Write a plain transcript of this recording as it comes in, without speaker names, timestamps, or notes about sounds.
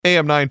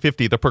AM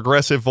 950, the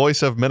progressive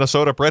voice of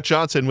Minnesota. Brett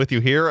Johnson with you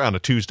here on a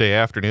Tuesday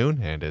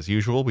afternoon. And as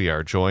usual, we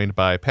are joined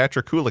by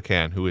Patrick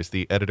Coolican, who is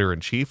the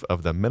editor-in-chief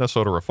of the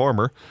Minnesota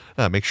Reformer.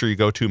 Make sure you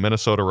go to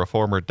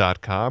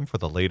minnesotareformer.com for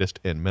the latest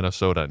in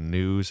Minnesota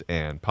news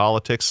and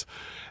politics.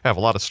 I have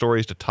a lot of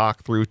stories to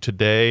talk through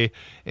today,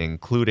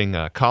 including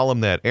a column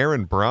that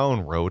Aaron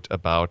Brown wrote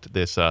about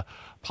this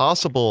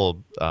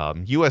possible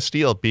U.S.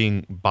 Steel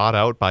being bought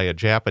out by a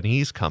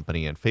Japanese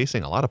company and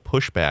facing a lot of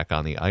pushback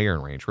on the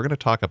Iron Range. We're going to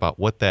talk about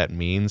what that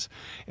means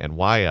and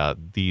why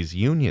these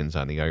unions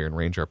on the Iron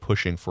Range are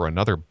pushing for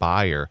another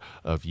buyer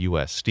of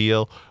U.S.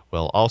 Steel.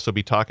 We'll also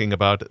be talking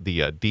about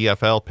the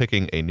DFL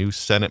picking a new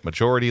Senate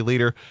Majority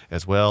Leader,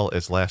 as well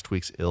as last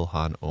week's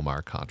Ilhan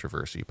Omar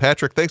controversy.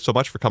 Patrick, thanks so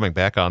much for coming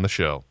back on the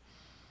show.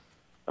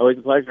 Always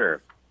a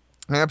pleasure.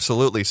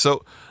 Absolutely.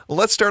 So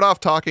let's start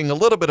off talking a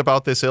little bit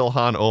about this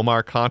Ilhan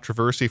Omar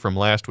controversy from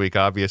last week.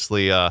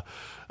 Obviously,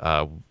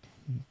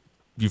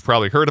 you've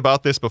probably heard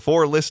about this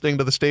before listening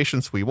to the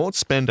station, so we won't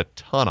spend a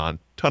ton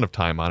of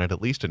time on it,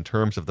 at least in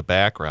terms of the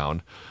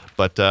background.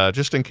 But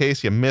just in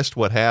case you missed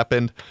what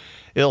happened,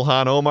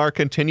 Ilhan Omar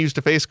continues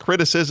to face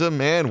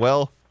criticism and,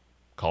 well,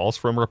 calls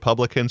from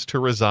Republicans to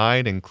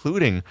resign,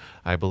 including,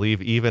 I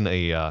believe, even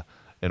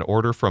an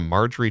order from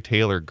Marjorie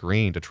Taylor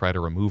Greene to try to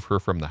remove her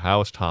from the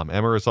House. Tom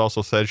Emmer has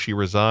also said she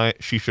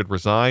should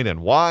resign.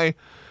 And why?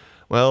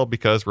 Well,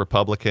 because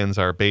Republicans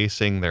are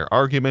basing their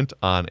argument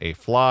on a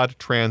flawed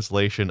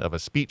translation of a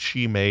speech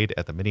she made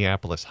at the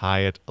Minneapolis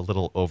Hyatt a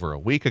little over a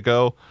week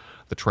ago.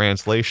 The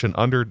translation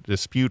under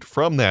dispute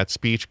from that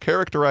speech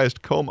characterized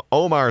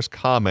Omar's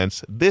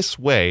comments this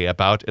way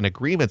about an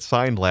agreement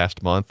signed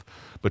last month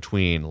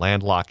between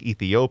landlocked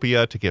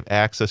Ethiopia to give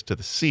access to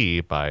the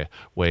sea by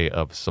way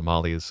of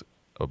Somalia's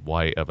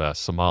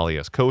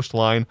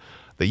coastline.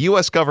 The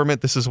U.S. government,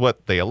 this is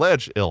what they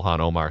allege, Ilhan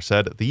Omar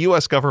said, the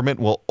U.S. government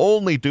will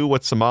only do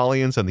what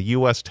Somalians and the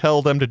U.S.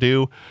 tell them to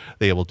do.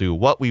 They will do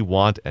what we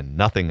want and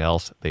nothing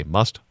else. They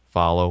must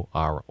follow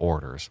our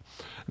orders.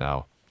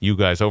 Now, you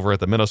guys over at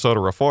the Minnesota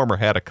Reformer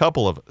had a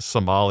couple of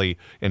Somali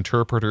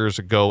interpreters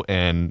go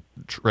and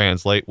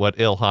translate what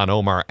Ilhan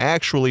Omar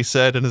actually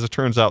said, and as it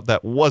turns out,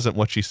 that wasn't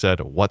what she said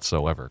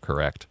whatsoever,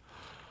 correct?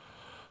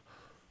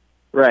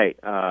 Right.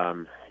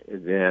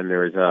 Then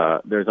there's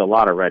a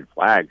lot of red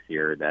flags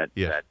here that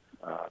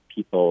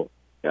people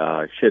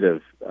should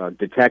have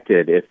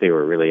detected if they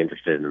were really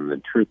interested in the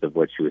truth of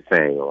what she was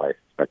saying. Well, I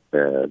suspect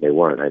they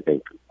weren't. I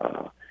think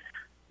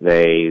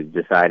they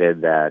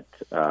decided that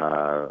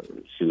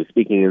she was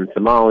speaking in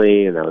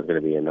Somali, and that was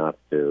going to be enough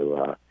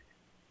to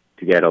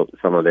get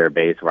some of their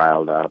base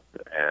riled up,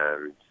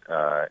 and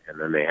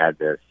then they had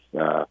this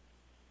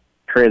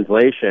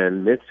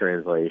mistranslation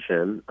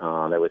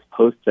that was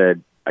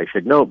posted, I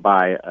should note,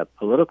 by a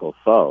political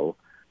foe.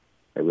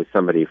 It was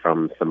somebody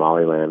from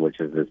Somaliland, which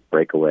is this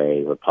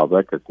breakaway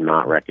republic that's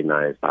not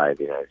recognized by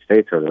the United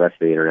States or the rest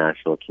of the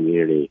international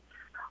community.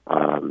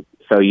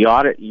 So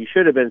you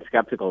should have been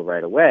skeptical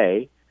right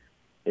away.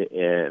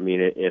 I mean,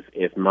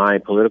 if my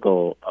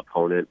political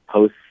opponent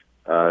posts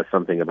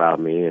something about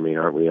me, I mean,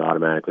 aren't we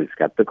automatically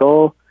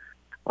skeptical?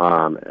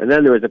 And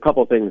then there was a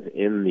couple things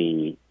in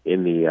the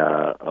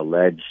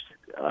alleged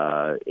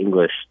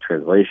English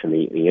translation,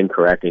 the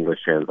incorrect English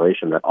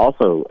translation, that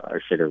also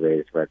should have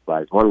raised red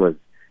flags. One was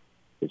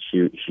that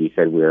she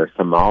said we are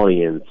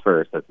Somalians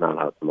first. That's not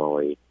how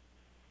Somali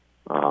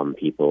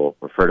people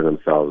refer to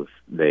themselves.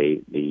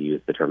 They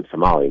use the term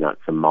Somali, not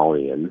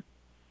Somalian.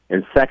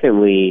 And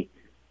secondly,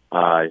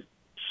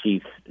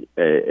 she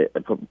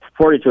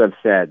purported to have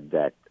said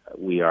that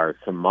we are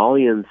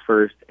Somalians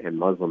first and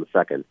Muslims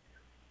second.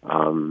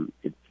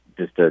 It's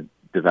just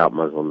devout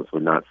Muslims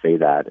would not say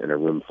that in a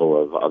room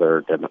full of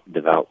other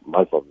devout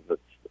Muslims.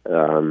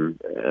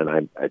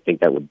 And I think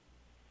that would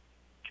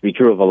be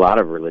true of a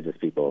lot of religious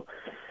people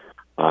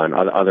and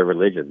other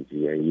religions.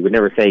 You would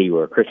never say you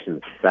were a Christian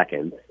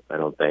second, I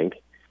don't think.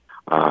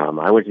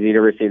 I went to the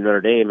University of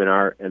Notre Dame,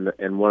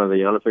 and one of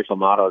the unofficial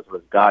mottos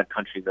was God,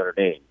 Country, Notre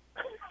Dame.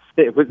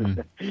 It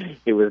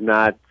was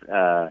not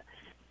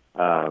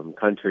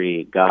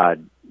Country,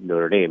 God,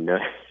 Notre Dame. No,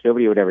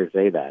 nobody would ever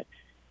say that.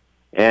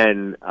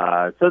 And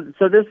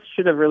so this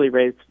should have really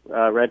raised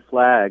red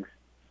flags.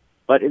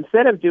 But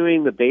instead of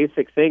doing the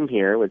basic thing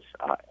here, which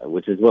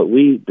is what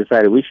we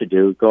decided we should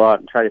do, go out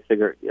and try to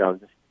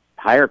just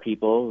hire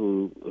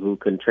people who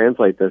can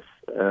translate this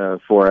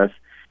for us.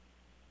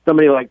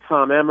 Somebody like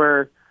Tom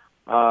Emmer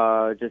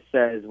just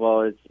says,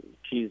 well,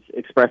 she's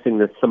expressing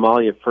the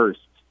Somalia first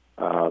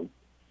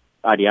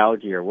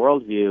ideology or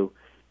worldview,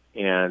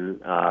 and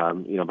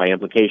by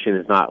implication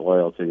is not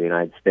loyal to the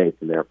United States,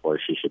 and therefore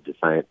she should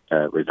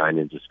resign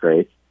in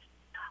disgrace.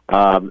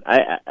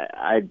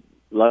 I'd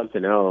love to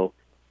know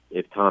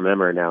if Tom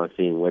Emmer, now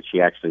seeing what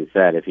she actually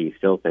said, if he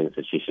still thinks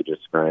that she should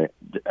just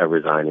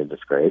resign in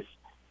disgrace,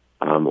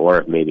 or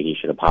if maybe he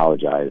should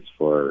apologize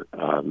for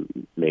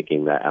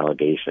making that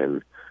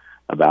allegation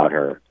about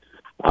her.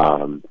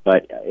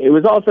 But it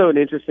was also an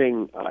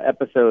interesting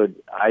episode,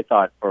 I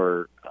thought,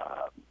 for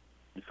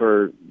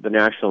the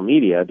national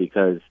media,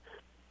 because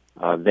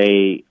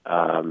they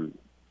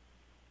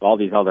all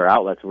these other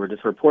outlets were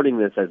just reporting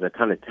this as a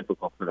kind of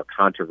typical sort of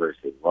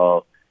controversy.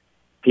 Well,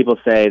 people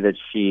say that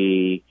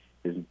she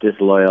is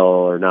disloyal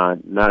or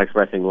not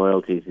expressing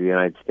loyalty to the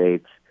United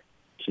States.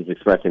 She's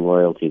expressing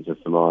loyalty to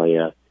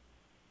Somalia.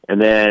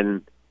 And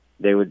then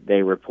they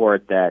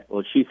report that,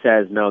 well, she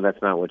says, no,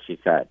 that's not what she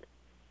said.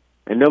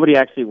 And nobody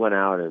actually went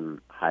out and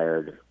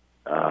hired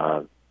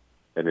an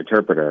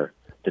interpreter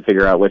to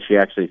figure out what she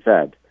actually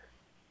said.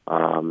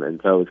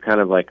 And so it was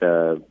kind of like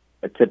a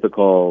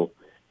typical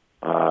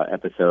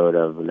episode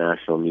of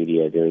national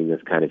media doing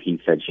this kind of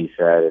he said, she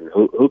said. And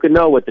who could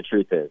know what the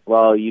truth is?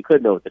 Well, you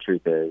could know what the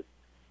truth is.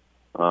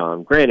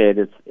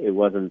 Granted, it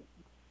wasn't,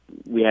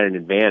 we had an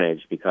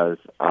advantage because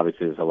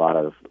obviously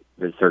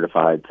there's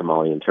certified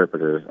Somali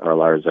interpreters, or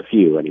there's a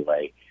few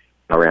anyway,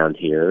 around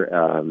here.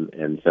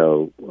 And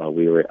so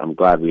I'm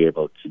glad we were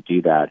able to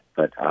do that.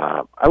 But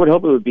I would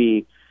hope it would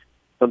be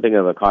something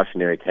of a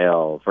cautionary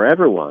tale for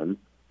everyone.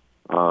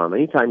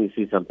 Anytime you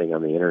see something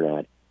on the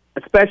internet,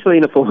 especially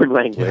in a foreign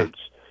language,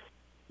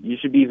 you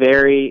should be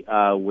very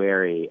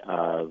wary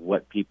of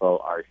what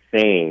people are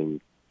saying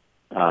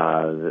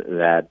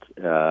that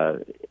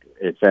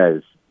it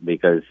says,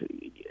 because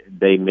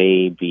they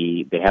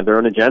have their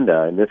own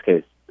agenda. In this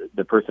case,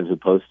 the person who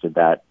posted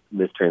that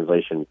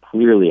mistranslation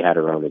clearly had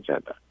her own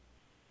agenda.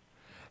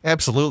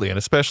 Absolutely, and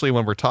especially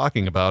when we're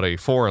talking about a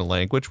foreign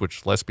language,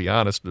 which, let's be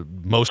honest,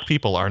 most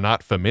people are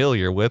not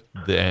familiar with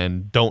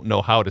and don't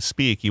know how to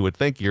speak. You would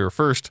think your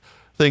first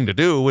thing to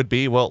do would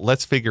be, well,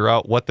 let's figure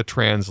out what the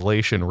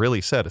translation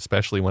really said,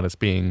 especially when it's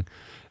being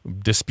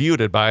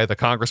disputed by the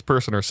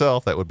congressperson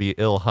herself. That would be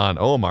Ilhan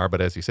Omar.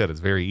 But as you said,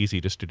 it's very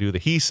easy just to do the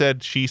he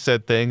said, she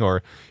said thing.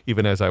 Or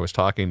even as I was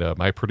talking to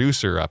my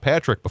producer,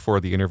 Patrick, before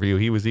the interview,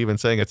 he was even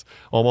saying it's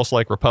almost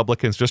like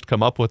Republicans just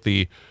come up with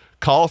the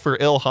call for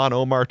Ilhan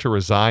Omar to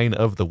resign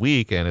of the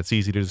week. And it's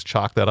easy to just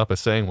chalk that up as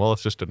saying, well,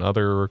 it's just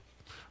another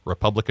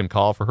Republican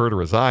call for her to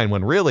resign,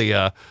 when really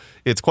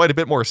it's quite a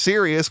bit more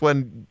serious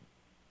when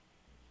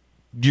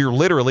you're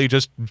literally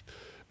just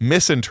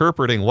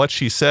misinterpreting what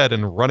she said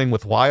and running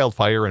with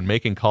wildfire and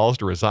making calls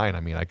to resign. I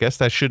mean, I guess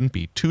that shouldn't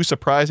be too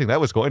surprising. That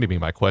was going to be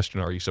my question.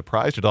 Are you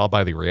surprised at all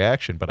by the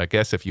reaction? But I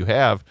guess if you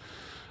have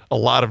a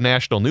lot of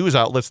national news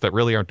outlets that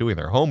really aren't doing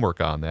their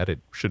homework on that, it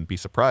shouldn't be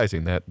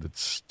surprising that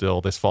it's still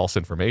this false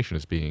information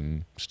is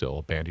being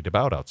still bandied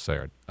about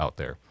out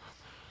there.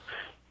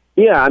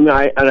 Yeah, I mean,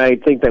 I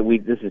think that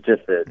this is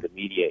just the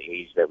media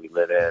age that we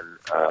live in.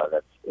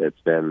 It's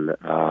been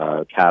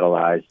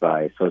catalyzed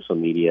by social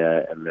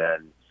media, and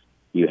then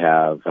you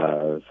have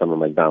someone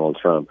like Donald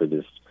Trump who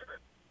just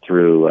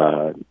threw,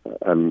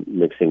 I'm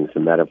mixing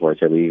some metaphors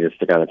here, but he just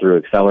kind of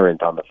threw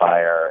accelerant on the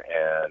fire,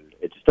 and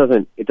it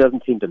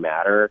doesn't seem to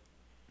matter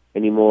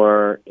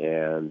anymore.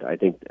 And I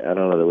don't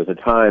know, there was a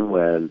time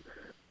when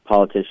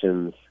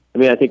politicians,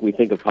 I think we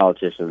think of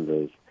politicians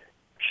as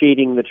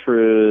cheating the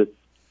truth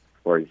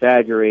or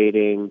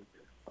exaggerating,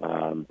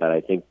 but I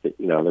think that,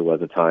 there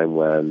was a time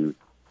when,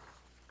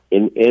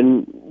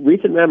 in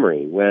recent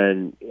memory,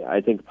 when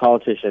I think a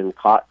politician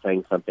caught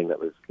saying something that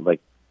was like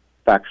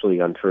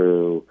factually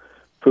untrue,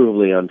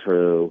 provably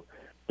untrue,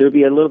 there'd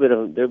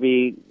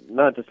be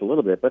not just a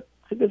little bit, but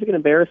significant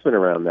embarrassment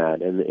around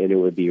that, and it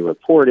would be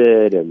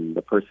reported, and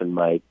the person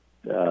might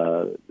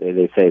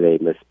they say they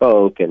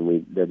misspoke,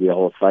 and there'd be a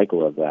whole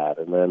cycle of that,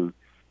 and then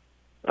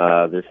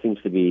there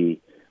seems to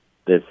be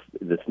this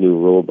new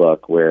rule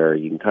book where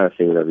you can kind of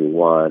say whatever you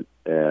want,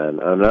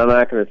 and I'm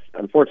not going to.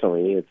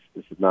 Unfortunately,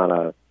 this is not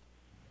a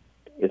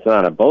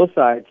both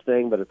sides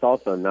thing, but it's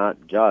also not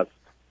just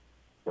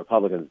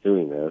Republicans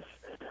doing this.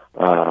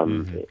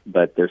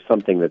 But there's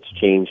something that's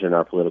changed in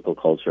our political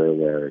culture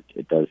where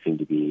it does seem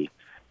to be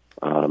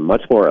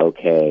much more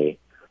okay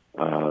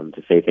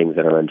to say things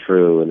that are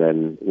untrue, and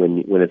then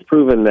when it's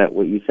proven that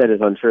what you said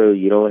is untrue,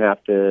 you don't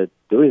have to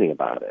do anything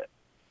about it.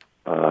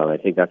 I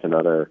think that's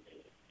another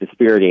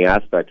dispiriting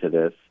aspect to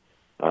this.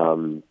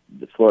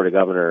 The Florida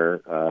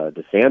Governor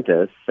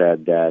DeSantis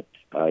said that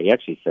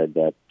he said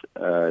that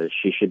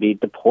she should be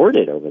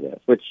deported over this,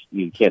 which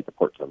you can't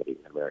deport somebody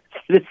in America.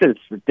 This is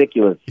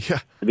ridiculous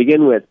to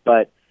begin with,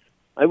 but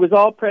it was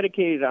all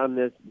predicated on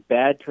this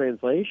bad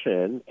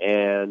translation,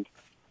 and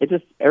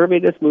everybody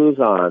just moves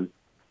on,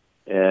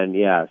 and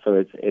so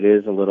it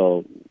is a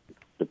little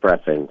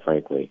depressing,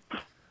 frankly.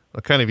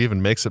 What kind of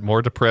even makes it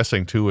more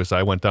depressing, too, is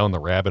I went down the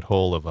rabbit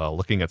hole of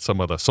looking at some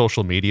of the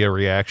social media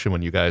reaction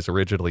when you guys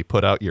originally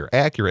put out your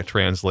accurate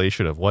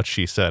translation of what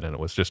she said, and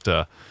it was just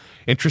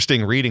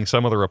interesting reading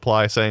some of the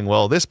replies saying,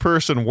 well, this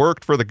person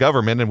worked for the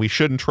government and we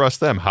shouldn't trust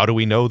them. How do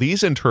we know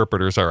these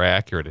interpreters are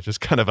accurate? It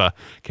just kind of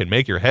can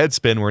make your head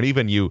spin when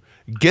even you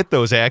get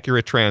those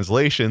accurate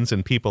translations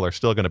and people are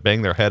still going to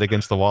bang their head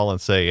against the wall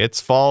and say,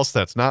 it's false,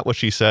 that's not what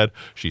she said,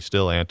 she's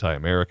still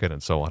anti-American,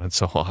 and so on and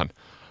so on.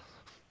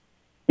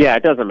 Yeah,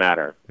 it doesn't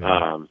matter.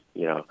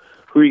 Yeah.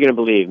 Who are you going to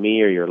believe,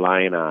 me or your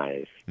lying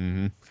eyes?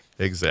 Mm-hmm.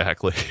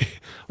 Exactly.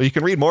 Well, you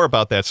can read more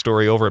about that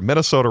story over at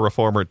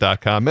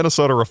MinnesotaReformer.com,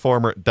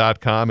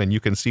 MinnesotaReformer.com, and you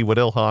can see what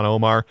Ilhan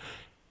Omar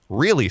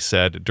really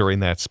said during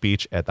that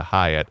speech at the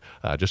Hyatt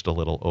just a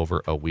little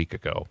over a week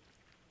ago.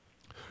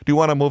 do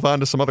want to move on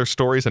to some other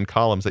stories and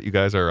columns that you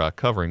guys are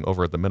covering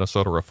over at the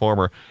Minnesota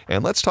Reformer.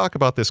 And let's talk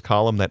about this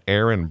column that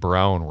Aaron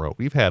Brown wrote.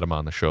 We've had him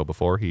on the show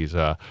before. He's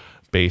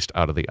based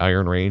out of the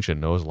Iron Range and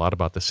knows a lot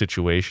about the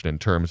situation in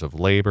terms of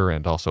labor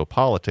and also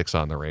politics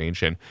on the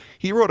range. And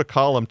he wrote a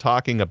column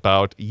talking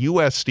about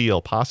U.S.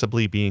 Steel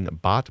possibly being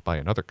bought by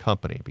another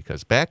company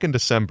because back in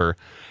December,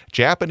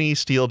 Japanese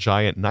steel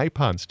giant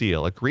Nippon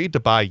Steel agreed to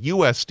buy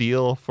U.S.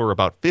 Steel for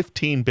about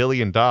 $15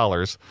 billion,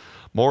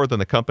 more than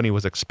the company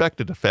was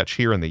expected to fetch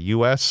here in the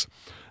U.S.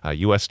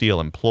 U.S.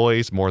 Steel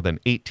employs more than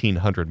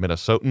 1,800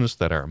 Minnesotans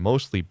that are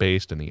mostly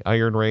based in the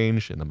Iron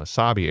Range, in the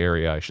Mesabi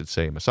area, I should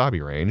say,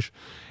 Mesabi Range.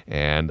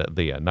 And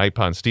the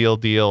Nippon Steel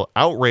deal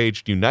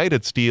outraged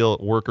United Steel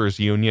Workers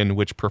Union,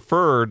 which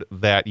preferred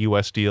that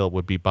U.S. Steel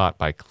would be bought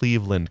by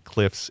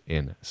Cleveland-Cliffs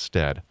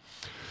instead.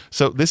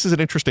 So this is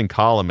an interesting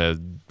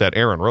column that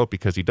Aaron wrote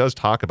because he does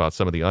talk about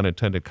some of the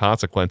unintended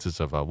consequences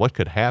of what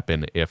could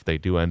happen if they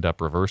do end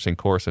up reversing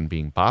course and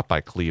being bought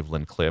by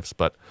Cleveland-Cliffs.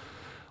 But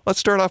let's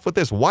start off with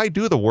this. Why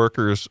do the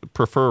workers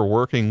prefer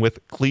working with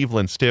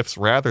Cleveland Stiffs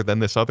rather than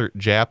this other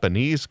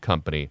Japanese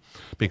company?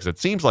 Because it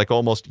seems like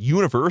almost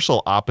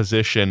universal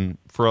opposition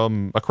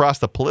from across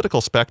the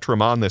political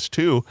spectrum on this,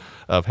 too,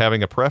 of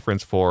having a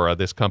preference for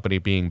this company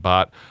being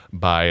bought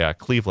by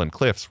Cleveland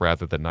Cliffs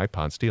rather than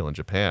Nippon Steel in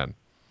Japan.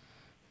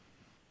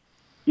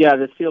 Yeah,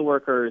 the steel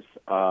workers,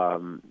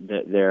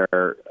 their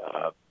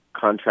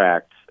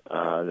contract,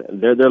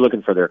 they're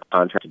looking for their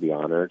contract to be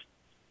honored.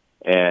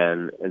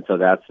 And so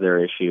that's their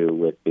issue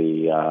with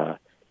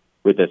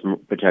this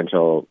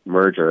potential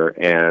merger,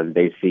 and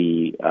they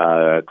see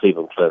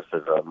Cleveland Cliffs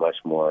as a much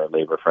more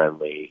labor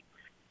friendly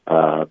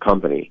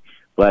company.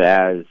 But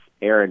as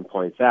Aaron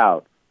points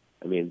out,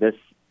 I mean, this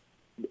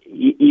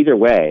either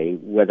way,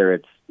 whether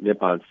it's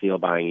Nippon Steel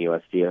buying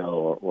U.S.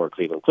 Steel or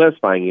Cleveland Cliffs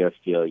buying U.S.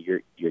 Steel,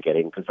 you're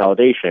getting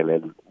consolidation.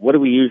 And what do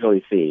we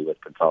usually see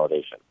with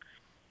consolidation?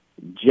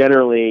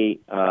 Generally,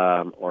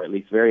 or at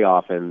least very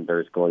often,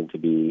 there's going to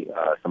be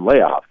some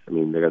layoffs. I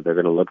mean, they're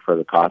going to look for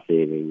the cost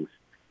savings.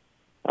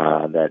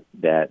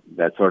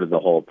 That's sort of the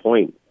whole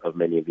point of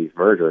many of these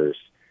mergers,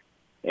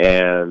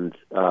 and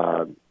so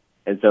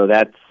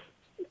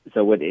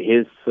what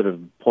his sort of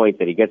point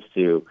that he gets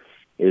to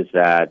is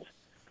that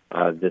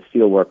the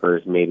steel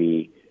workers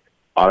maybe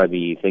ought to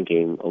be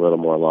thinking a little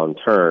more long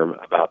term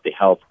about the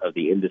health of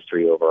the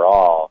industry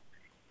overall,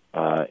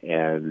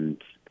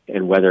 and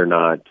whether or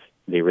not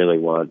they really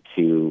want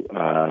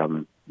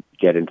to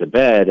get into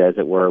bed, as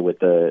it were, with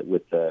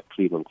the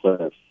Cleveland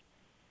Cliffs.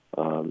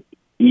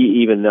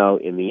 Even though,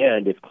 in the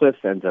end, if Cliffs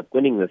ends up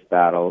winning this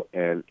battle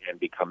and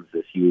becomes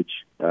this huge,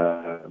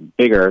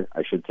 bigger,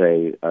 I should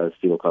say,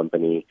 steel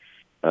company,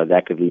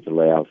 that could lead to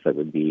layoffs that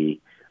would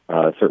be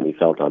certainly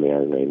felt on the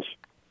Iron Range.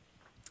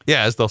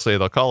 Yeah, as they'll say,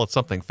 they'll call it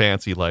something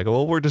fancy like,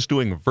 well, we're just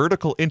doing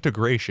vertical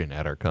integration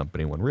at our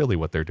company, when really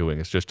what they're doing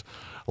is just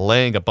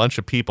laying a bunch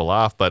of people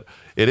off. But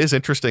it is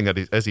interesting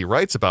that as he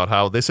writes about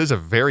how this is a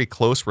very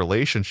close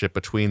relationship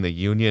between the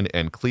union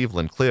and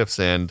Cleveland Cliffs,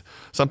 and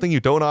something you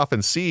don't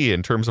often see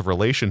in terms of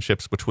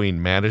relationships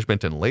between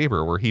management and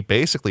labor, where he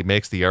basically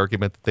makes the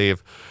argument that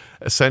they've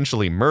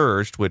essentially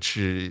merged, which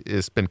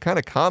has been kind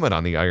of common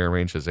on the Iron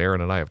Range, as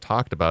Aaron and I have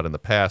talked about in the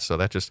past. So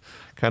that just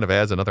kind of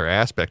adds another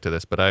aspect to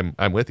this. But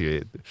I'm with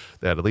you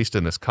that at least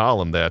in this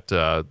column that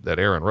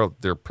Aaron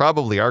wrote, there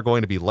probably are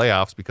going to be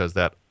layoffs, because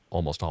that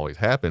almost always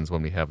happens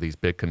when we have these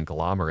big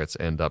conglomerates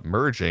end up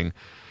merging,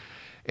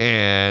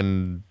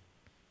 and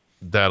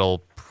that'll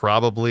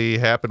probably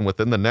happen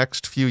within the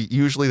next few.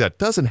 Usually that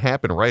doesn't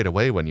happen right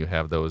away when you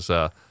have those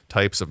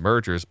types of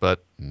mergers,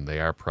 but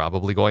they are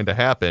probably going to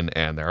happen,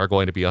 and there are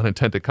going to be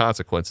unintended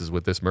consequences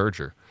with this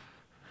merger.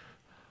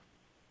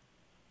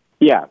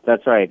 Yeah,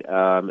 that's right.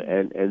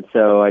 And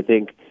so I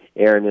think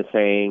Aaron is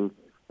saying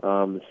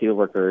the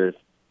steelworkers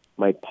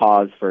might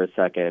pause for a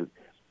second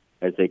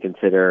as they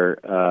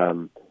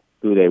consider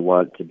who they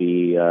want to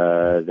be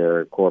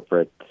their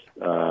corporate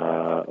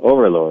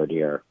overlord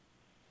here.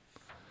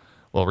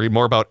 Well, read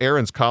more about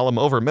Aaron's column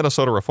over at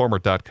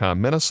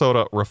MinnesotaReformer.com,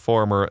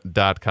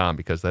 MinnesotaReformer.com,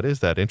 because that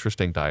is that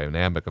interesting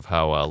dynamic of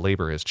how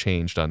labor has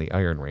changed on the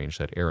Iron Range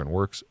that Aaron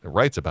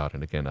writes about.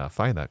 And again,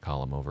 find that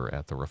column over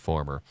at The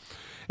Reformer.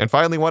 And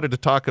finally, wanted to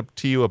talk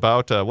to you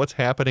about what's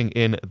happening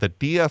in the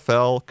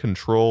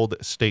DFL-controlled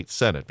state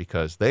Senate,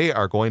 because they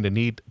are going to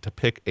need to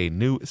pick a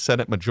new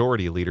Senate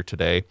Majority Leader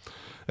today.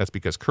 That's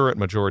because current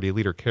Majority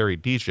Leader Carrie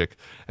Dijic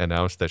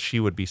announced that she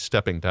would be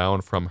stepping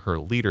down from her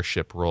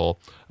leadership role.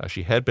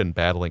 She had been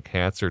battling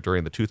cancer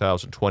during the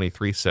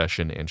 2023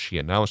 session, and she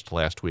announced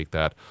last week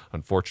that,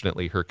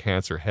 unfortunately, her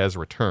cancer has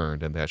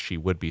returned and that she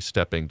would be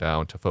stepping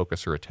down to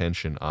focus her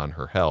attention on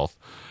her health.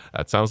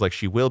 It sounds like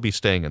she will be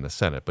staying in the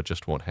Senate, but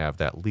just won't have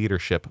that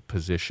leadership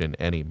position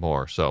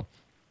anymore. So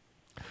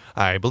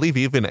I believe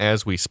even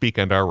as we speak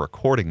and are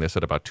recording this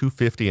at about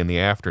 2:50 in the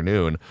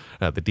afternoon,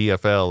 the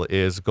DFL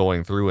is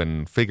going through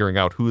and figuring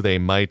out who they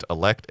might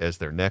elect as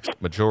their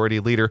next majority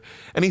leader.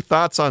 Any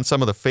thoughts on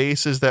some of the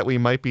faces that we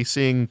might be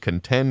seeing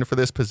contend for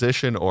this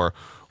position, or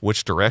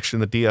which direction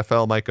the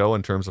DFL might go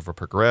in terms of a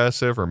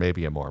progressive or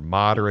maybe a more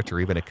moderate or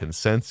even a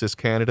consensus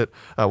candidate?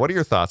 What are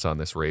your thoughts on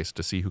this race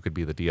to see who could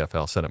be the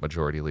DFL Senate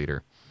Majority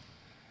Leader?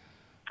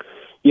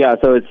 Yeah,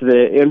 so it's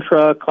the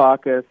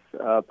intra-caucus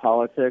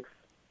politics.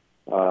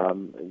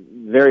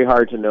 Very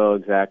hard to know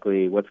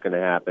exactly what's going to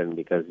happen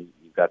because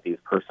you've got these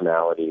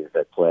personalities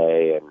at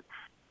play,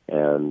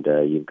 and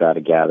you've got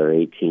to gather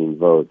 18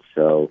 votes.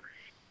 So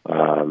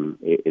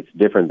it's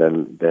different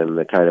than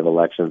the kind of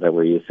elections that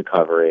we're used to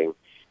covering.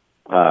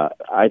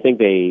 I think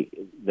they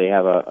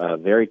have a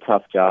very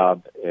tough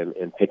job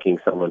in picking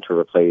someone to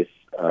replace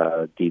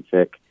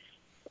Dietzich.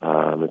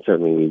 And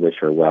certainly we wish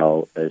her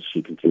well as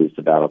she continues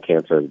to battle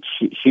cancer.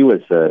 She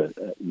was a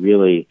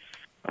really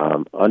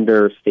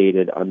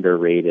understated,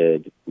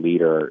 underrated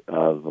leader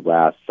of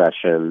last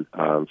session.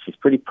 She's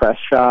pretty press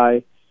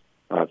shy,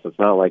 so it's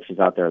not like she's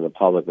out there in the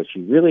public, but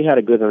she really had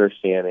a good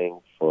understanding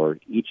for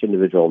each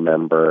individual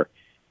member,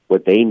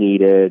 what they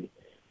needed,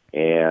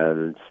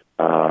 and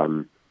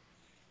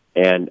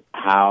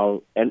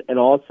how, and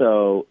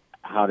also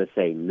how to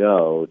say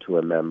no to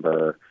a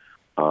member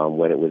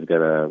when it was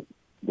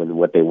when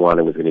what they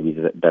wanted was going to be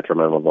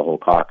detrimental to the whole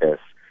caucus.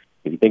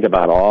 If you think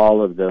about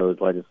all of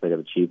those legislative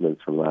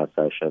achievements from last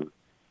session,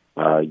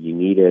 you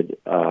needed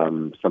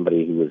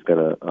somebody who was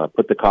going to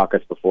put the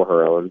caucus before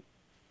her own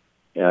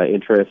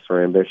interests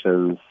or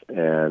ambitions,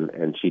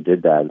 and she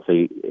did that. And so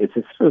it's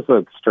sort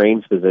of a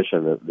strange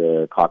position,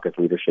 the caucus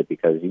leadership,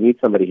 because you need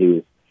somebody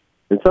who's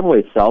in some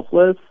ways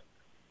selfless,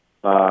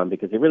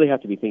 because they really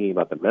have to be thinking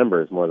about the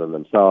members more than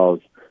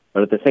themselves,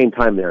 but at the same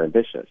time they're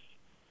ambitious.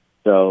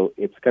 So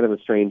it's kind of a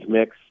strange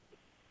mix,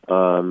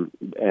 and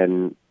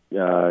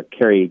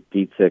Carrie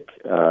Dietzich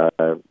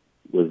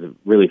was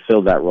really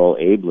filled that role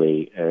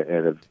ably,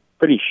 and a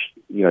pretty,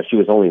 she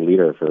was only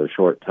leader for a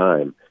short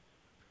time,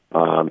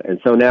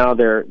 and so now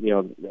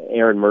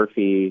Aaron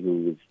Murphy,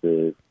 who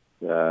was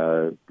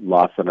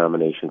lost the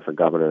nomination for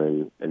governor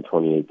in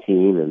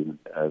 2018 and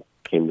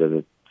came to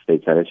the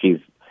state senate.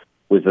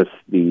 Was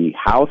the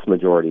House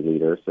majority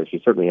leader, so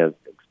she certainly has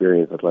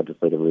experience with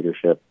legislative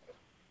leadership.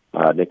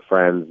 Nick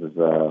Friends is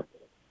a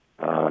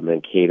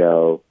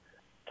Mankato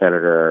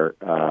senator.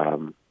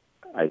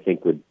 I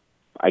think would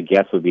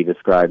be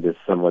described as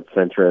somewhat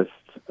centrist.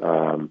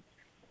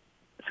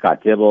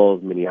 Scott Dibble,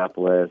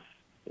 Minneapolis,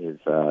 his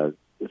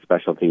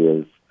specialty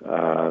is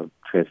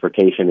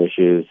transportation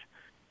issues.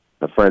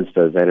 Friends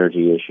does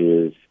energy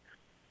issues,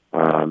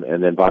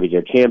 and then Bobby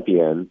Joe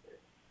Champion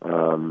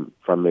from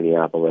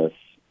Minneapolis,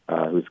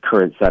 who's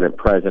current Senate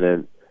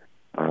president.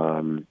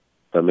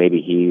 So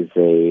maybe he's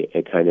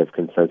a kind of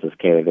consensus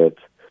candidate.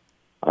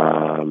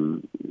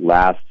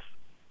 Last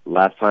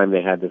time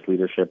they had this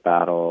leadership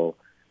battle,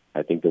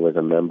 I think there was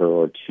a member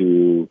or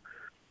two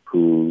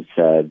who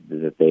said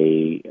that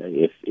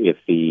if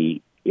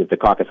the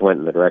caucus went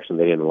in the direction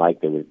they didn't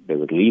like, they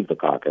would leave the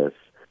caucus.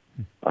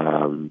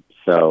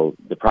 So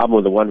the problem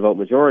with the one vote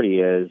majority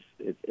is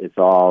it's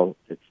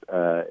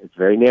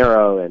very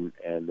narrow and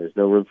there's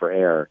no room for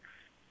error.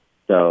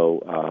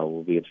 So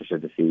we'll be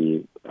interested to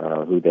see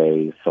who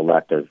they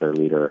select as their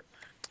leader.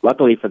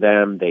 Luckily for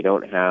them, they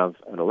don't have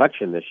an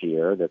election this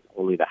year. That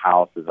only the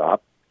House is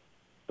up,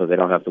 so they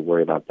don't have to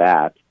worry about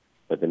that.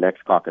 But the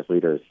next caucus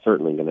leader is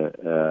certainly going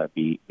to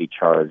be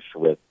charged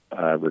with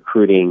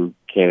recruiting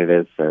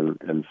candidates and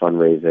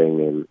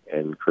fundraising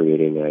and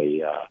creating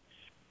a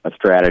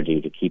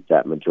strategy to keep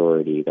that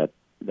majority, that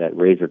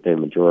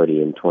razor-thin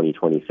majority in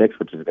 2026,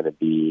 which is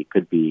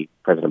could be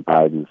President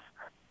Biden's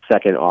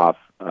second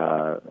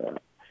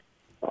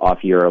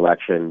off-year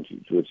election,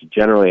 which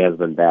generally has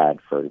been bad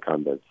for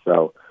incumbents.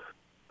 So,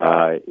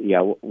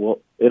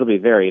 it'll be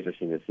very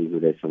interesting to see who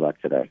they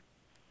select today.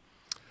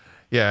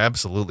 Yeah,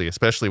 absolutely,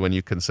 especially when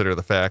you consider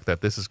the fact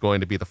that this is going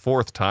to be the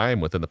fourth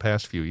time within the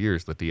past few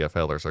years the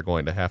DFLers are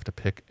going to have to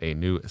pick a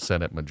new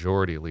Senate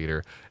majority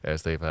leader,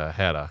 as they've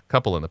had a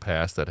couple in the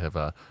past that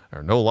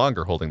are no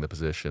longer holding the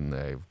position.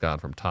 They've gone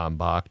from Tom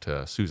Bach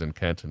to Susan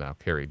Kent and now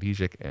Carrie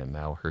Dietzich, and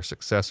now her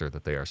successor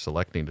that they are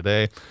selecting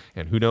today.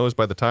 And who knows,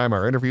 by the time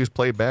our interview's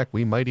played back,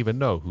 we might even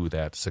know who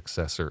that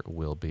successor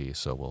will be,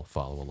 so we'll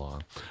follow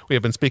along. We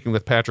have been speaking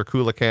with Patrick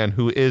Coolican,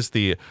 who is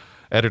the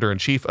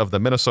editor-in-chief of the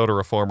Minnesota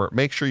Reformer.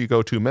 Make sure you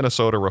go to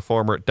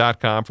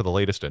minnesotareformer.com for the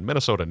latest in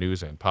Minnesota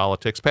news and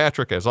politics.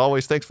 Patrick, as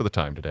always, thanks for the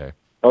time today.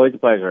 Always a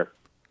pleasure.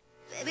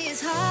 Baby,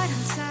 it's hard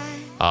inside.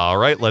 All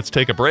right, let's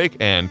take a break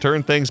and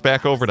turn things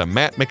back over to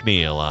Matt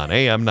McNeil on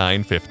AM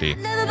 950.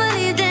 Never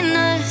believed in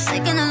us,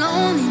 taking a